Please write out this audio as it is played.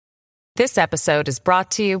This episode is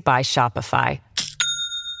brought to you by Shopify.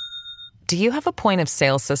 Do you have a point of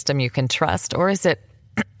sale system you can trust, or is it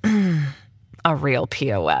a real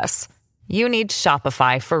POS? You need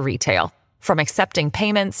Shopify for retail. From accepting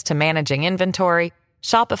payments to managing inventory,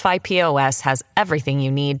 Shopify POS has everything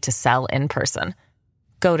you need to sell in person.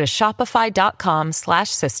 Go to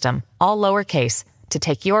shopify.com/system, all lowercase, to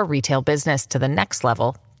take your retail business to the next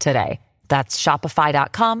level today. That's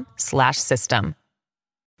shopify.com/system.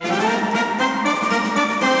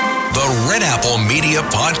 The Red Apple Media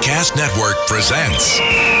Podcast Network presents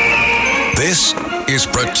This is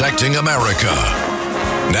Protecting America.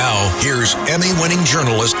 Now, here's Emmy-winning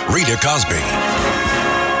journalist Rita Cosby.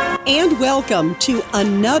 And welcome to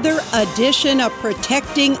another edition of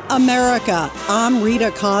Protecting America. I'm Rita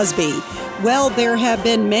Cosby. Well, there have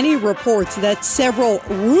been many reports that several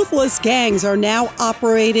ruthless gangs are now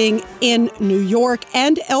operating in New York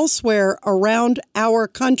and elsewhere around our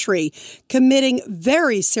country, committing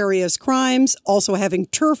very serious crimes, also having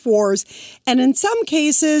turf wars, and in some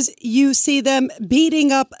cases, you see them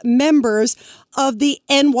beating up members of the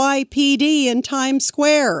NYPD in Times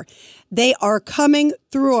Square. They are coming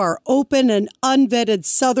through our open and unvetted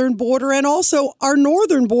southern border and also our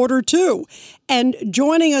northern border, too. And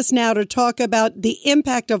joining us now to talk about the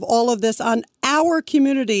impact of all of this on our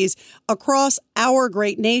communities across our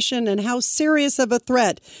great nation and how serious of a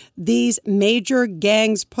threat these major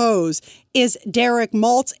gangs pose is Derek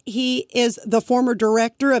Maltz. He is the former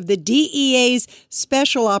director of the DEA's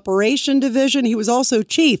Special Operation Division. He was also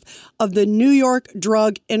chief of the New York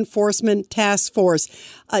Drug Enforcement Task Force.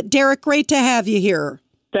 Derek, great to have you here.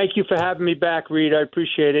 Thank you for having me back, Reed. I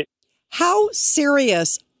appreciate it. How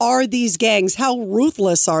serious are these gangs? How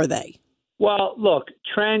ruthless are they? Well, look,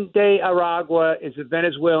 Tren de Aragua is a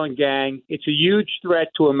Venezuelan gang. It's a huge threat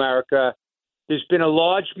to America. There's been a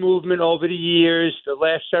large movement over the years, the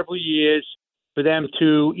last several years, for them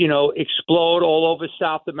to, explode all over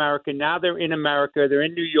South America. Now they're in America. They're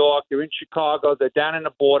in New York. They're in Chicago. They're down in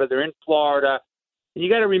the border. They're in Florida. And you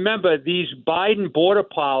got to remember, these Biden border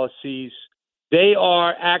policies, they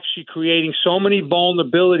are actually creating so many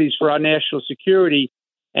vulnerabilities for our national security,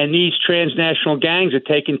 and these transnational gangs are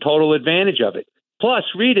taking total advantage of it. Plus,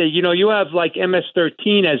 Rita, you have like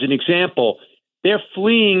MS-13 as an example. They're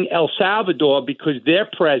fleeing El Salvador because their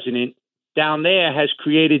president down there has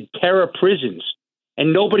created terror prisons,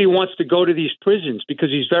 and nobody wants to go to these prisons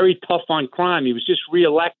because he's very tough on crime. He was just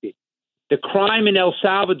reelected. The crime in El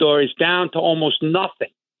Salvador is down to almost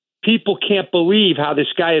nothing. People can't believe how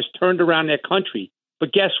this guy has turned around their country.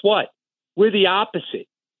 But guess what? We're the opposite.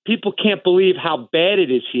 People can't believe how bad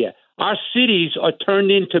it is here. Our cities are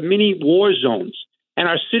turned into mini war zones, and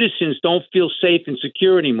our citizens don't feel safe and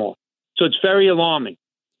secure anymore. So it's very alarming.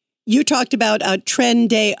 You talked about Tren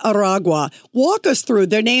de Aragua. Walk us through.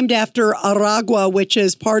 They're named after Aragua, which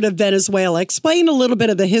is part of Venezuela. Explain a little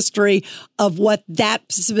bit of the history of what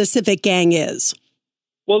that specific gang is.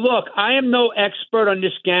 Well, look, I am no expert on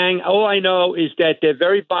this gang. All I know is that they're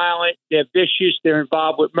very violent, they're vicious, they're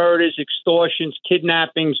involved with murders, extortions,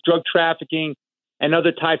 kidnappings, drug trafficking, and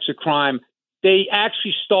other types of crime. They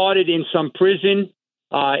actually started in some prison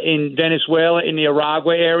in Venezuela, in the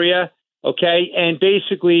Aragua area, okay? And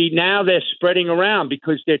basically now they're spreading around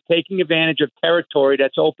because they're taking advantage of territory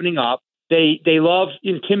that's opening up. They love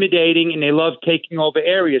intimidating and they love taking over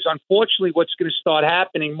areas. Unfortunately, what's going to start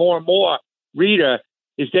happening more and more, Rita,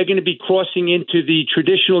 is they're going to be crossing into the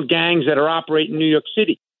traditional gangs that are operating in New York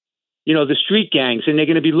City, the street gangs, and they're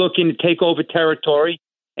going to be looking to take over territory,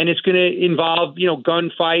 and it's going to involve,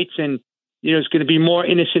 gunfights, and, it's going to be more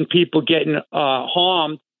innocent people getting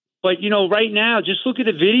harmed. But, right now, just look at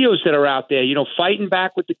the videos that are out there, fighting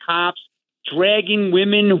back with the cops, dragging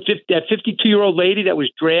women, that 52-year-old lady that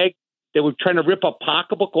was dragged, they were trying to rip a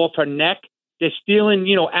pocketbook off her neck. They're stealing,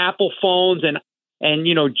 Apple phones and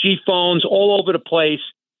G phones all over the place.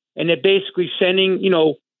 And they're basically sending,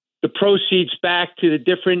 the proceeds back to the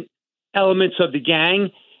different elements of the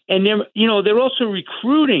gang. And they're also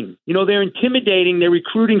recruiting, they're intimidating. They're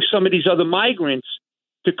recruiting some of these other migrants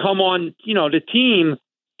to come on, the team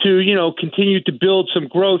to, continue to build some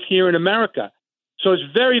growth here in America. So it's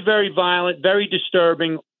very, very violent, very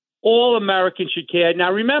disturbing. All Americans should care.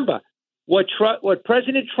 Now, remember what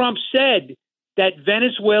President Trump said, that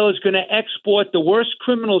Venezuela is going to export the worst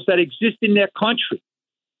criminals that exist in their country.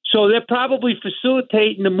 So they're probably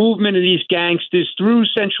facilitating the movement of these gangsters through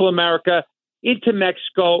Central America into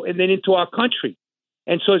Mexico and then into our country.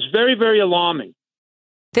 And so it's very, very alarming.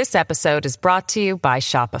 This episode is brought to you by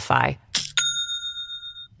Shopify.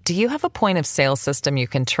 Do you have a point of sale system you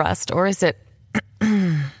can trust, or is it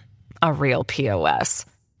a real POS?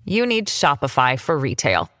 You need Shopify for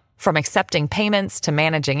retail. From accepting payments to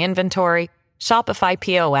managing inventory, Shopify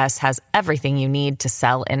POS has everything you need to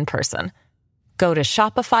sell in person. Go to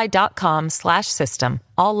shopify.com/system,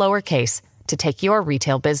 all lowercase, to take your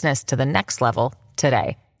retail business to the next level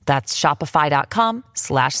today. That's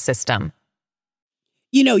shopify.com/system.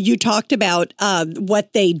 You know, you talked about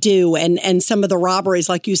what they do and some of the robberies,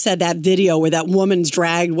 like you said, that video where that woman's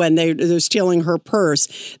dragged when they're stealing her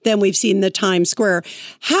purse. Then we've seen the Times Square.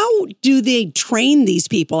 How do they train these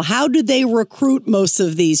people? How do they recruit most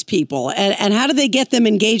of these people? And how do they get them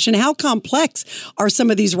engaged? And how complex are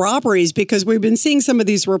some of these robberies? Because we've been seeing some of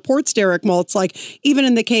these reports, Derek Maltz, like even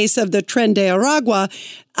in the case of the Tren de Aragua,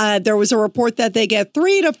 there was a report that they get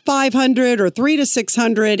 3 to 500 or 3 to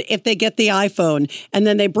 600 if they get the iPhone. And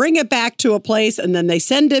then they bring it back to a place and then they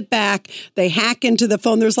send it back. They hack into the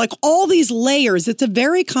phone. There's like all these layers. It's a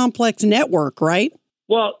very complex network, right?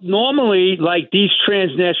 Well, normally, like these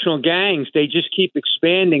transnational gangs, they just keep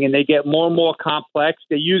expanding and they get more and more complex.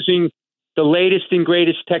 They're using the latest and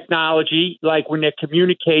greatest technology, like when they're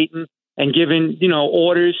communicating and giving,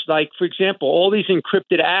 orders. Like, for example, all these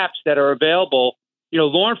encrypted apps that are available,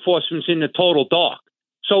 law enforcement's in the total dark.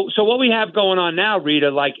 So what we have going on now, Rita,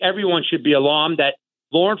 like everyone should be alarmed that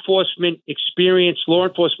experienced law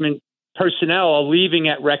enforcement personnel are leaving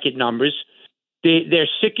at record numbers. They're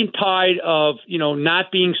sick and tired of,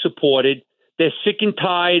 not being supported. They're sick and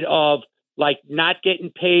tired of like not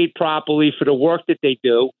getting paid properly for the work that they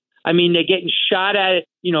do. I mean, they're getting shot at,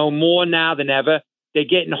 more now than ever. They're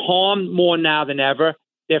getting harmed more now than ever.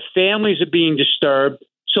 Their families are being disturbed.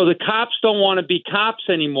 So the cops don't want to be cops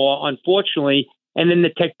anymore, unfortunately. And then the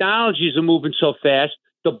technologies are moving so fast.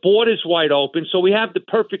 The border's wide open. So we have the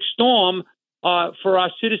perfect storm for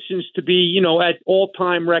our citizens to be, at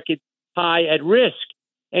all-time record high at risk.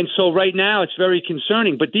 And so right now it's very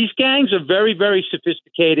concerning. But these gangs are very, very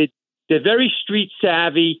sophisticated. They're very street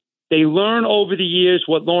savvy. They learn over the years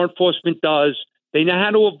what law enforcement does. They know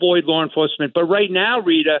how to avoid law enforcement. But right now,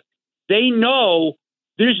 Rita, they know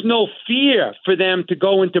there's no fear for them to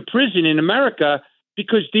go into prison in America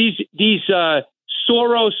because these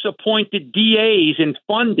Soros-appointed DAs and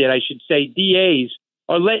funded, I should say, DAs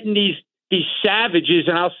are letting these savages,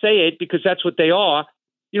 and I'll say it because that's what they are,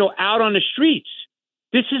 out on the streets.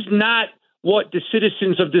 This is not what the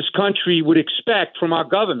citizens of this country would expect from our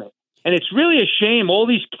government. And it's really a shame, all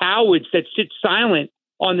these cowards that sit silent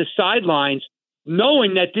on the sidelines,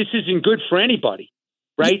 knowing that this isn't good for anybody.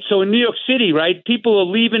 Right. So in New York City, right, people are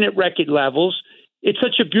leaving at record levels. It's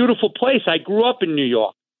such a beautiful place. I grew up in New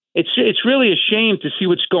York. It's really a shame to see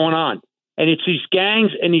what's going on. And it's these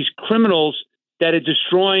gangs and these criminals that are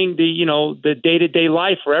destroying the day-to-day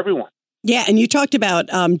life for everyone. Yeah, and you talked about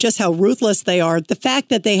just how ruthless they are. The fact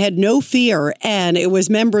that they had no fear, and it was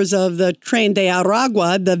members of the Tren de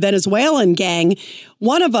Aragua, the Venezuelan gang.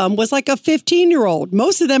 One of them was like a 15-year-old.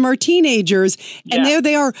 Most of them are teenagers, and there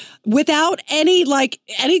they are without any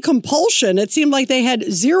compulsion. It seemed like they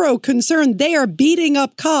had zero concern. They are beating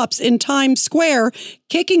up cops in Times Square,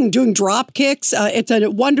 doing drop kicks. It's a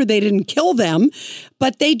wonder they didn't kill them,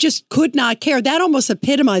 but they just could not care. That almost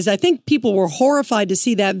epitomized. I think people were horrified to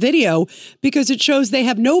see that video because it shows they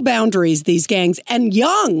have no boundaries, these gangs, and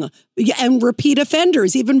young and repeat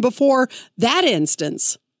offenders, even before that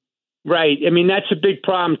instance. Right. I mean, that's a big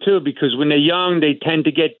problem, too, because when they're young, they tend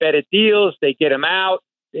to get better deals. They get them out.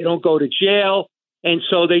 They don't go to jail. And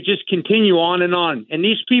so they just continue on and on. And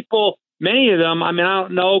these people, many of them, I mean, I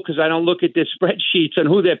don't know because I don't look at their spreadsheets on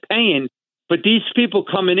who they're paying. But these people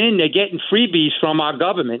coming in, they're getting freebies from our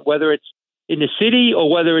government, whether it's in the city or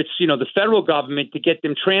whether it's, the federal government to get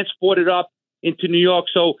them transported up into New York.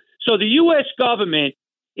 So the U.S. government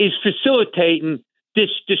is facilitating this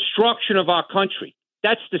destruction of our country.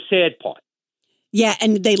 That's the sad part. Yeah,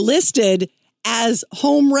 and they listed as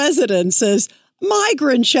home residences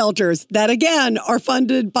migrant shelters that, again, are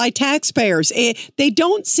funded by taxpayers. They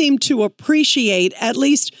don't seem to appreciate at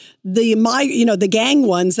least the gang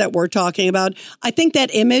ones that we're talking about. I think that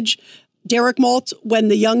image, Derek Maltz, when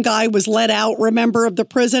the young guy was let out, remember, of the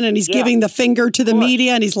prison, and he's giving the finger to the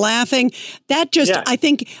media and he's laughing. That just, I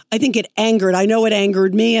think it angered. I know it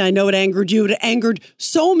angered me. I know it angered you. It angered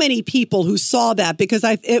so many people who saw that because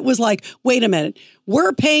it was like, wait a minute.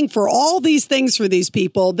 We're paying for all these things for these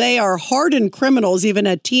people. They are hardened criminals, even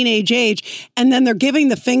at teenage age. And then they're giving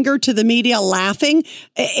the finger to the media, laughing.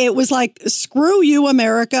 It was like, screw you,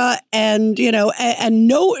 America. And, and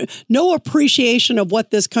no appreciation of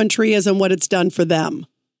what this country is and what it's done for them.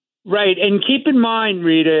 Right. And keep in mind,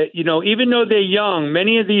 Rita, even though they're young,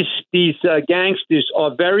 many of these gangsters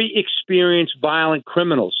are very experienced violent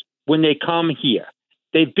criminals when they come here.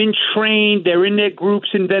 They've been trained. They're in their groups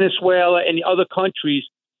in Venezuela and the other countries.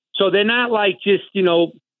 So they're not like just,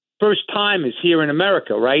 first timers here in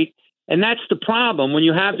America, right? And that's the problem. When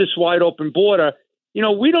you have this wide open border,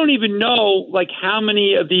 we don't even know like how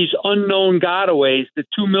many of these unknown gotaways, the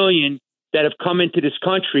 2 million that have come into this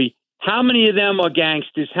country, how many of them are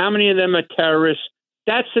gangsters? How many of them are terrorists?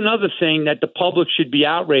 That's another thing that the public should be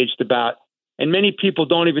outraged about. And many people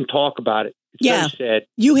don't even talk about it. It's very sad.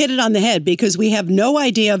 You hit it on the head because we have no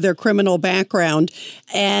idea of their criminal background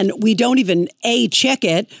and we don't even check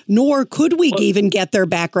it, nor could we even get their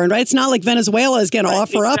background, right? It's not like Venezuela is going to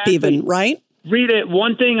offer up even, right? Rita,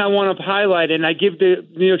 one thing I want to highlight, and I give the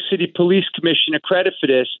New York City Police Commissioner credit for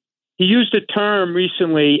this. He used a term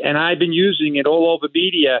recently, and I've been using it all over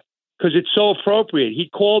media because it's so appropriate. He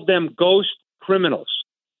called them ghost criminals.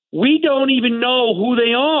 We don't even know who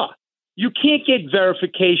they are. You can't get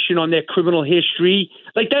verification on their criminal history.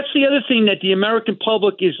 Like, that's the other thing that the American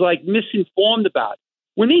public is, like, misinformed about.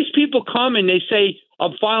 When these people come and they say,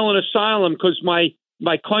 I'm filing asylum because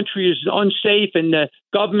my country is unsafe and the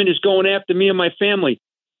government is going after me and my family,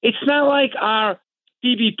 it's not like our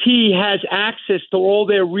CBP has access to all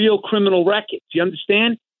their real criminal records. You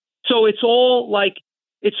understand? So it's all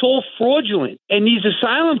fraudulent. And these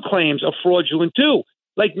asylum claims are fraudulent, too.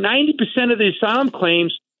 Like 90% of the asylum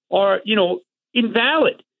claims are,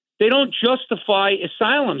 invalid. They don't justify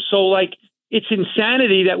asylum. So, like, it's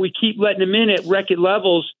insanity that we keep letting them in at record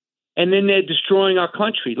levels, and then they're destroying our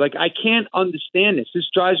country. Like, I can't understand this. This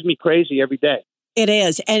drives me crazy every day. It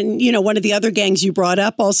is. And, one of the other gangs you brought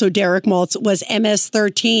up, also Derek Maltz, was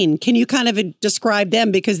MS-13. Can you kind of describe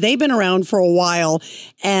them? Because they've been around for a while,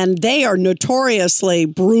 and they are notoriously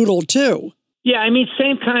brutal, too. Yeah, I mean,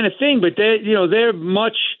 same kind of thing, but they're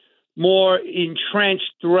much more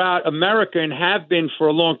entrenched throughout America and have been for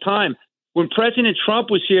a long time. When President Trump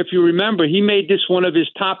was here, if you remember, he made this one of his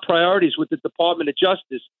top priorities with the Department of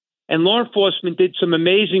Justice. And law enforcement did some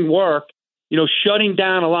amazing work, shutting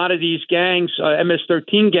down a lot of these gangs,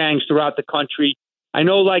 MS-13 gangs throughout the country. I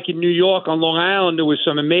know, like in New York, on Long Island, there was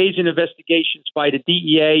some amazing investigations by the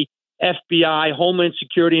DEA, FBI, Homeland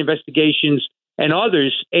Security investigations, and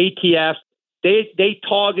others, ATF. They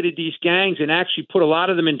targeted these gangs and actually put a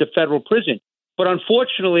lot of them into federal prison. But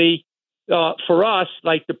unfortunately, for us,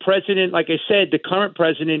 like the president, like I said, the current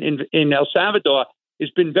president in El Salvador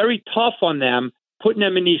has been very tough on them, putting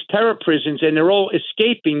them in these terror prisons, and they're all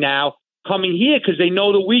escaping now, coming here because they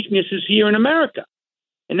know the weakness is here in America.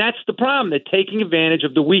 And that's the problem. They're taking advantage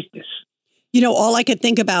of the weakness. All I could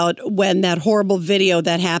think about when that horrible video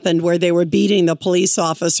that happened where they were beating the police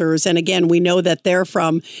officers, and again, we know that they're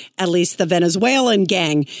from at least the Venezuelan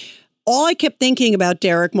gang. All I kept thinking about,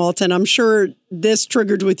 Derek Maltz, and I'm sure this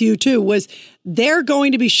triggered with you too, was they're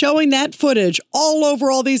going to be showing that footage all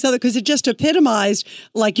over all these other, because it just epitomized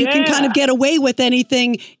like you can kind of get away with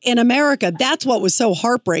anything in America. That's what was so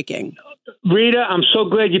heartbreaking. Rita, I'm so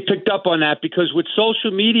glad you picked up on that, because with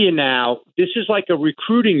social media now, this is like a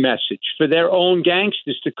recruiting message for their own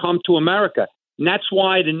gangsters to come to America. And that's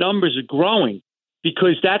why the numbers are growing,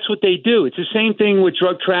 because that's what they do. It's the same thing with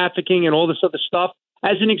drug trafficking and all this other stuff.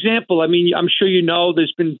 As an example, I mean, I'm sure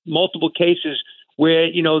there's been multiple cases where,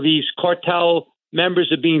 these cartel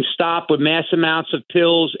members are being stopped with mass amounts of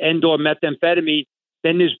pills and/or methamphetamine.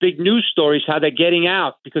 Then there's big news stories how they're getting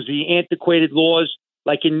out because of the antiquated laws,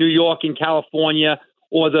 like in New York and California,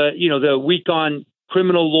 or the weak on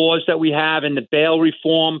criminal laws that we have and the bail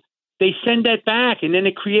reform. They send that back, and then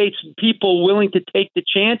it creates people willing to take the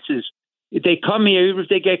chances. If they come here, even if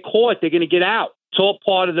they get caught, they're going to get out. It's all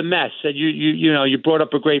part of the mess. And you brought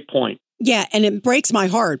up a great point. Yeah, and it breaks my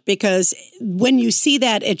heart because when you see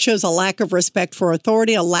that, it shows a lack of respect for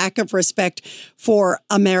authority, a lack of respect for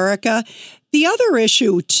America. The other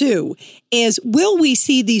issue, too, is will we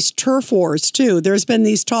see these turf wars, too? There's been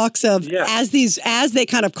these talks of as they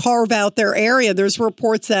kind of carve out their area, there's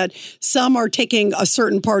reports that some are taking a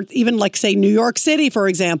certain part, even like, say, New York City, for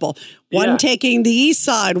example, one taking the east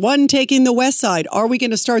side, one taking the west side. Are we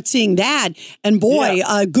going to start seeing that? And boy,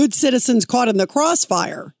 good citizens caught in the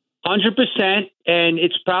crossfire. 100%, and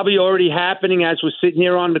it's probably already happening as we're sitting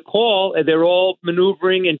here on the call. They're all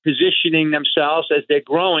maneuvering and positioning themselves as they're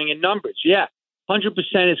growing in numbers. Yeah, 100%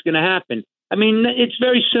 is going to happen. I mean, it's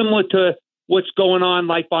very similar to what's going on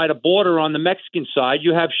like by the border on the Mexican side.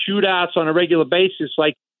 You have shootouts on a regular basis.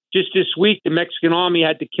 Like just this week, the Mexican army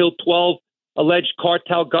had to kill 12 alleged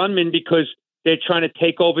cartel gunmen because they're trying to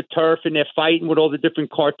take over turf and they're fighting with all the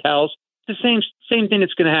different cartels. It's the same thing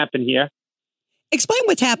that's going to happen here. Explain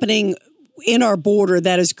what's happening in our border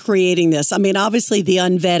that is creating this. I mean, obviously the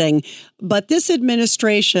unvetting, but this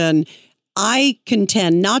administration, I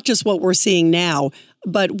contend, not just what we're seeing now,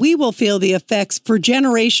 but we will feel the effects for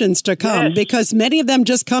generations to come Yes. because many of them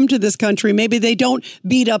just come to this country. Maybe they don't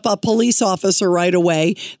beat up a police officer right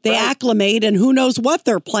away. They acclimate, and who knows what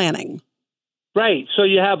they're planning. Right. So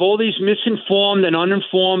you have all these misinformed and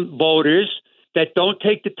uninformed voters that don't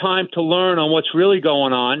take the time to learn on what's really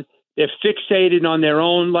going on. They're fixated on their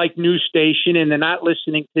own news station, and they're not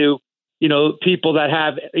listening to, people that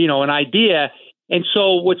have, an idea. And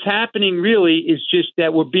so what's happening really is just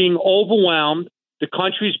that we're being overwhelmed. The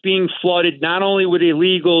country's being flooded not only with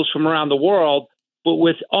illegals from around the world, but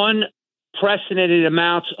with unprecedented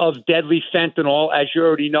amounts of deadly fentanyl. As you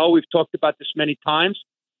already know, we've talked about this many times.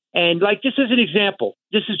 And just as an example,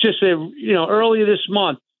 this is just earlier this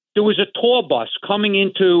month, there was a tour bus coming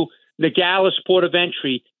into Nogales Port of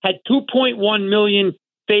Entry, had 2.1 million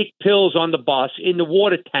fake pills on the bus in the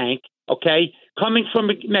water tank, okay, coming from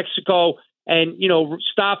Mexico and,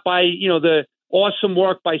 stopped by, the awesome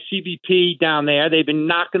work by CBP down there. They've been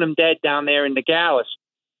knocking them dead down there in Nogales.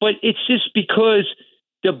 But it's just because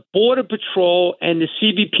the Border Patrol and the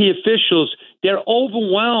CBP officials, they're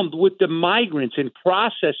overwhelmed with the migrants and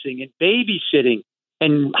processing and babysitting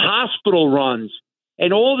and hospital runs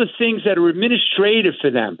and all the things that are administrative for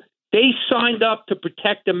them. They signed up to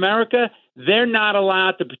protect America. They're not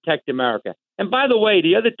allowed to protect America. And by the way,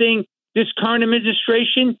 the other thing, this current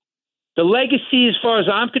administration, the legacy, as far as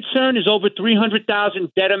I'm concerned, is over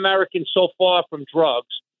 300,000 dead Americans so far from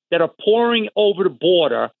drugs that are pouring over the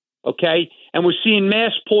border, okay? And we're seeing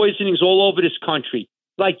mass poisonings all over this country.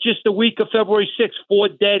 Like just the week of February 6th, 4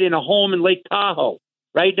 dead in a home in Lake Tahoe,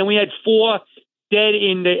 right? Then we had 4 dead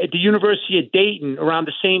at the University of Dayton around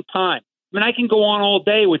the same time. I mean, I can go on all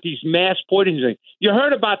day with these mass poisonings. You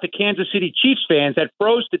heard about the Kansas City Chiefs fans that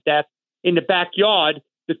froze to death in the backyard,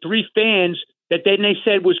 the 3 fans that then they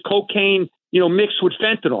said was cocaine, mixed with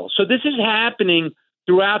fentanyl. So this is happening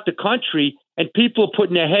throughout the country, and people are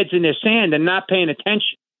putting their heads in their sand and not paying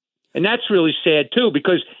attention. And that's really sad, too,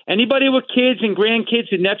 because anybody with kids and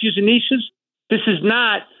grandkids and nephews and nieces, this is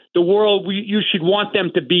not the world you should want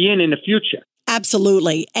them to be in the future.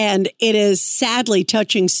 Absolutely. And it is sadly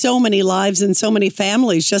touching so many lives and so many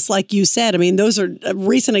families, just like you said. I mean, those are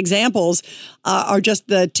recent examples are just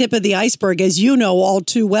the tip of the iceberg, as you know all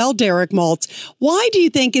too well, Derek Maltz. Why do you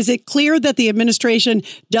think, is it clear that the administration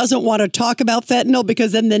doesn't want to talk about fentanyl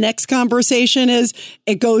because then the next conversation is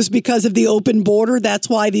it goes because of the open border? That's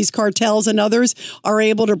why these cartels and others are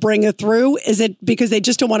able to bring it through? Is it because they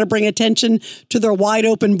just don't want to bring attention to their wide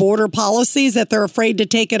open border policies that they're afraid to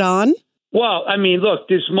take it on? Well, I mean, look,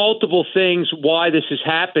 there's multiple things why this is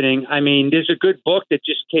happening. I mean, there's a good book that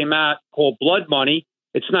just came out called Blood Money.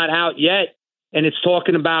 It's not out yet. And it's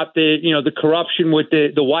talking about the corruption with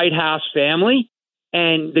the White House family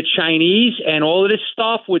and the Chinese and all of this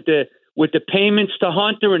stuff with the payments to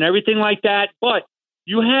Hunter and everything like that. But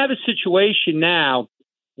you have a situation now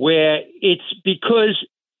where it's because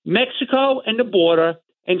Mexico and the border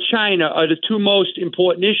and China are the 2 most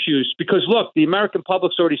important issues because, look, the American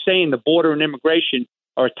public's already saying the border and immigration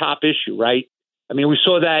are a top issue, right? I mean, we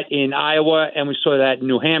saw that in Iowa and we saw that in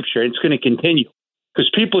New Hampshire. It's going to continue because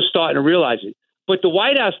people are starting to realize it. But the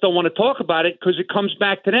White House don't want to talk about it because it comes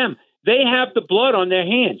back to them. They have the blood on their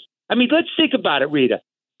hands. I mean, let's think about it, Rita.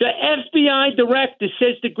 The FBI director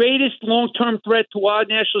says the greatest long-term threat to our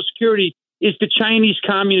national security is the Chinese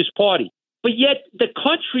Communist Party. But yet the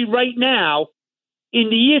country right now, in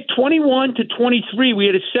the year 21 to 23, we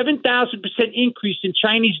had a 7,000% increase in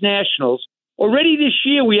Chinese nationals. Already this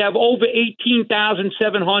year, we have over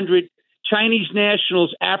 18,700 Chinese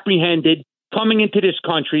nationals apprehended coming into this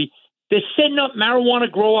country. They're setting up marijuana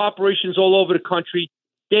grow operations all over the country.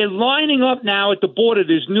 They're lining up now at the border.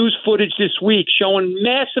 There's news footage this week showing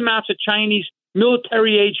mass amounts of Chinese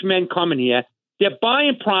military-age men coming here. They're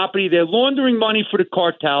buying property. They're laundering money for the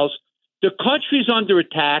cartels. The country's under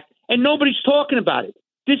attack. And nobody's talking about it.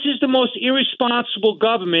 This is the most irresponsible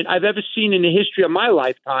government I've ever seen in the history of my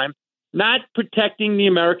lifetime, not protecting the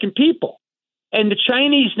American people. And the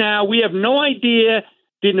Chinese now, we have no idea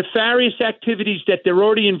the nefarious activities that they're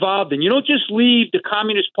already involved in. You don't just leave the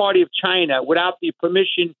Communist Party of China without the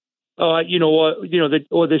permission, or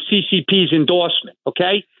the CCP's endorsement.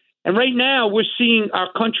 Okay, and right now we're seeing our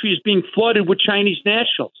country is being flooded with Chinese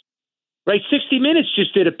nationals. Right, 60 Minutes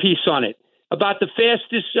just did a piece on it, about the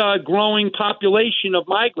fastest growing population of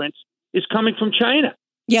migrants is coming from China.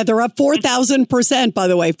 Yeah, they're up 4,000%, by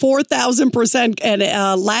the way, 4,000%. And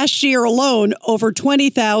last year alone, over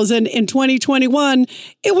 20,000. In 2021,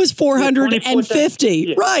 it was 450.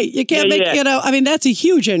 Yeah. Right. You can't make, I mean, that's a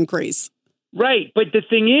huge increase. Right. But the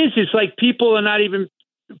thing is like people are not even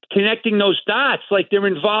connecting those dots. Like they're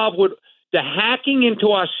involved with the hacking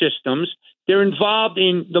into our systems. They're involved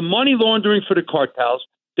in the money laundering for the cartels,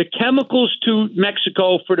 the chemicals to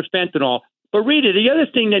Mexico for the fentanyl. But Rita, the other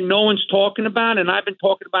thing that no one's talking about, and I've been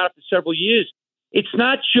talking about it for several years, it's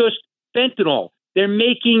not just fentanyl. They're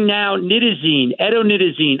making now nitazene,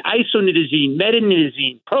 edonitazene, isonitazene,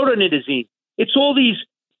 metanitazene, protonitazene. It's all these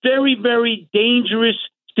very, very dangerous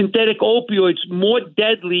synthetic opioids, more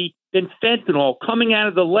deadly than fentanyl, coming out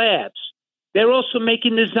of the labs. They're also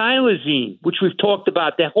making the xylazine, which we've talked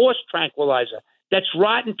about, the horse tranquilizer that's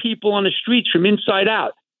rotting people on the streets from inside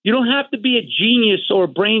out. You don't have to be a genius or a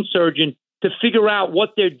brain surgeon to figure out what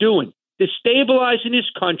they're doing. They're stabilizing this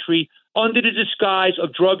country under the disguise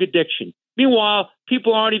of drug addiction. Meanwhile,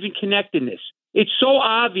 people aren't even connecting this. It's so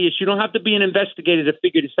obvious you don't have to be an investigator to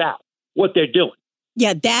figure this out, what they're doing.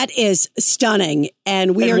 Yeah, that is stunning.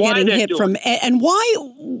 And we are getting hit from. And why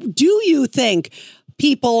do you think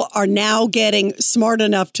people are now getting smart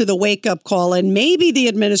enough to the wake-up call? And maybe the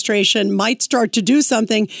administration might start to do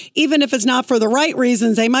something, even if it's not for the right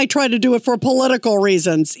reasons. They might try to do it for political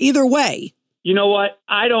reasons. Either way. You know what?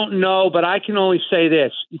 I don't know, but I can only say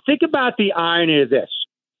this. Think about the irony of this.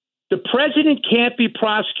 The president can't be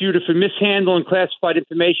prosecuted for mishandling classified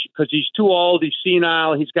information because he's too old, he's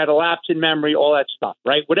senile, he's got a lapse in memory, all that stuff,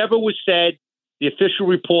 right? Whatever was said, the official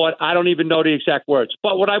report, I don't even know the exact words.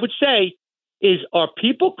 But what I would say is, are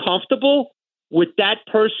people comfortable with that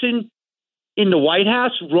person in the White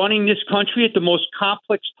House running this country at the most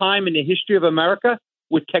complex time in the history of America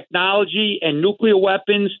with technology and nuclear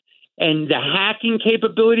weapons and the hacking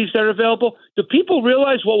capabilities that are available? Do people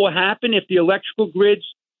realize what will happen if the electrical grids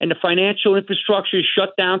and the financial infrastructure is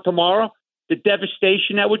shut down tomorrow, the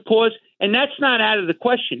devastation that would cause? And that's not out of the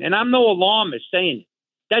question. And I'm no alarmist saying it.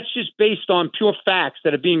 That's just based on pure facts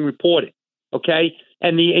that are being reported, okay,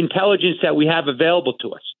 and the intelligence that we have available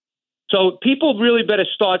to us. So people really better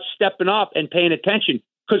start stepping up and paying attention,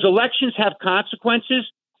 because elections have consequences.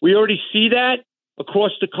 We already see that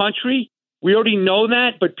across the country. We already know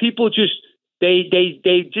that, but people just they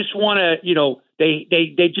just want to,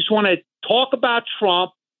 they just want to talk about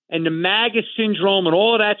Trump and the MAGA syndrome and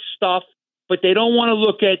all of that stuff, but they don't want to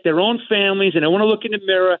look at their own families, and they want to look in the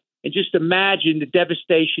mirror and just imagine the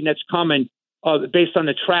devastation that's coming based on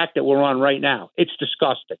the track that we're on right now. It's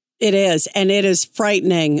disgusting. It is, and it is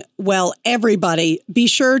frightening. Well, everybody, be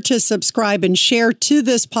sure to subscribe and share to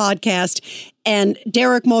this podcast. And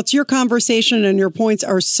Derek Maltz, your conversation and your points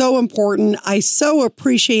are so important. I so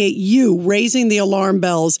appreciate you raising the alarm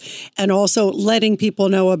bells and also letting people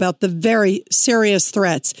know about the very serious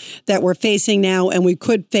threats that we're facing now and we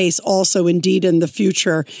could face also indeed in the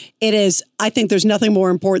future. It is, I think there's nothing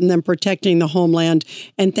more important than protecting the homeland.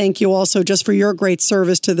 And thank you also just for your great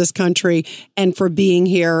service to this country and for being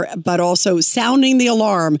here, but also sounding the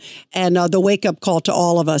alarm and the wake-up call to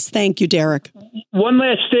all of us. Thank you, Derek. One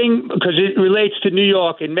last thing, because it relates to New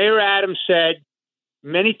York, and Mayor Adams said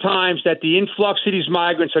many times that the influx of these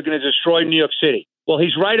migrants are going to destroy New York City. Well,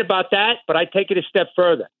 he's right about that, but I take it a step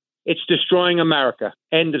further. It's destroying America.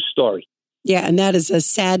 End of story. Yeah, and that is a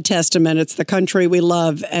sad testament. It's the country we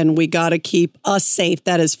love, and we got to keep us safe.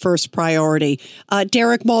 That is first priority.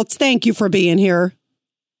 Derek Maltz, thank you for being here.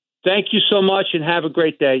 Thank you so much, and have a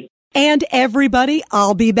great day. And everybody,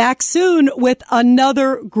 I'll be back soon with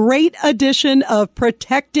another great edition of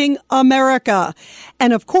Protecting America.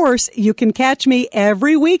 And of course, you can catch me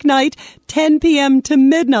every weeknight, 10 p.m. to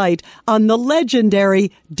midnight on the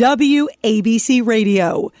legendary WABC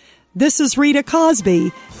Radio. This is Rita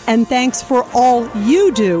Cosby, and thanks for all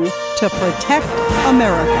you do to protect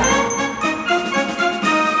America.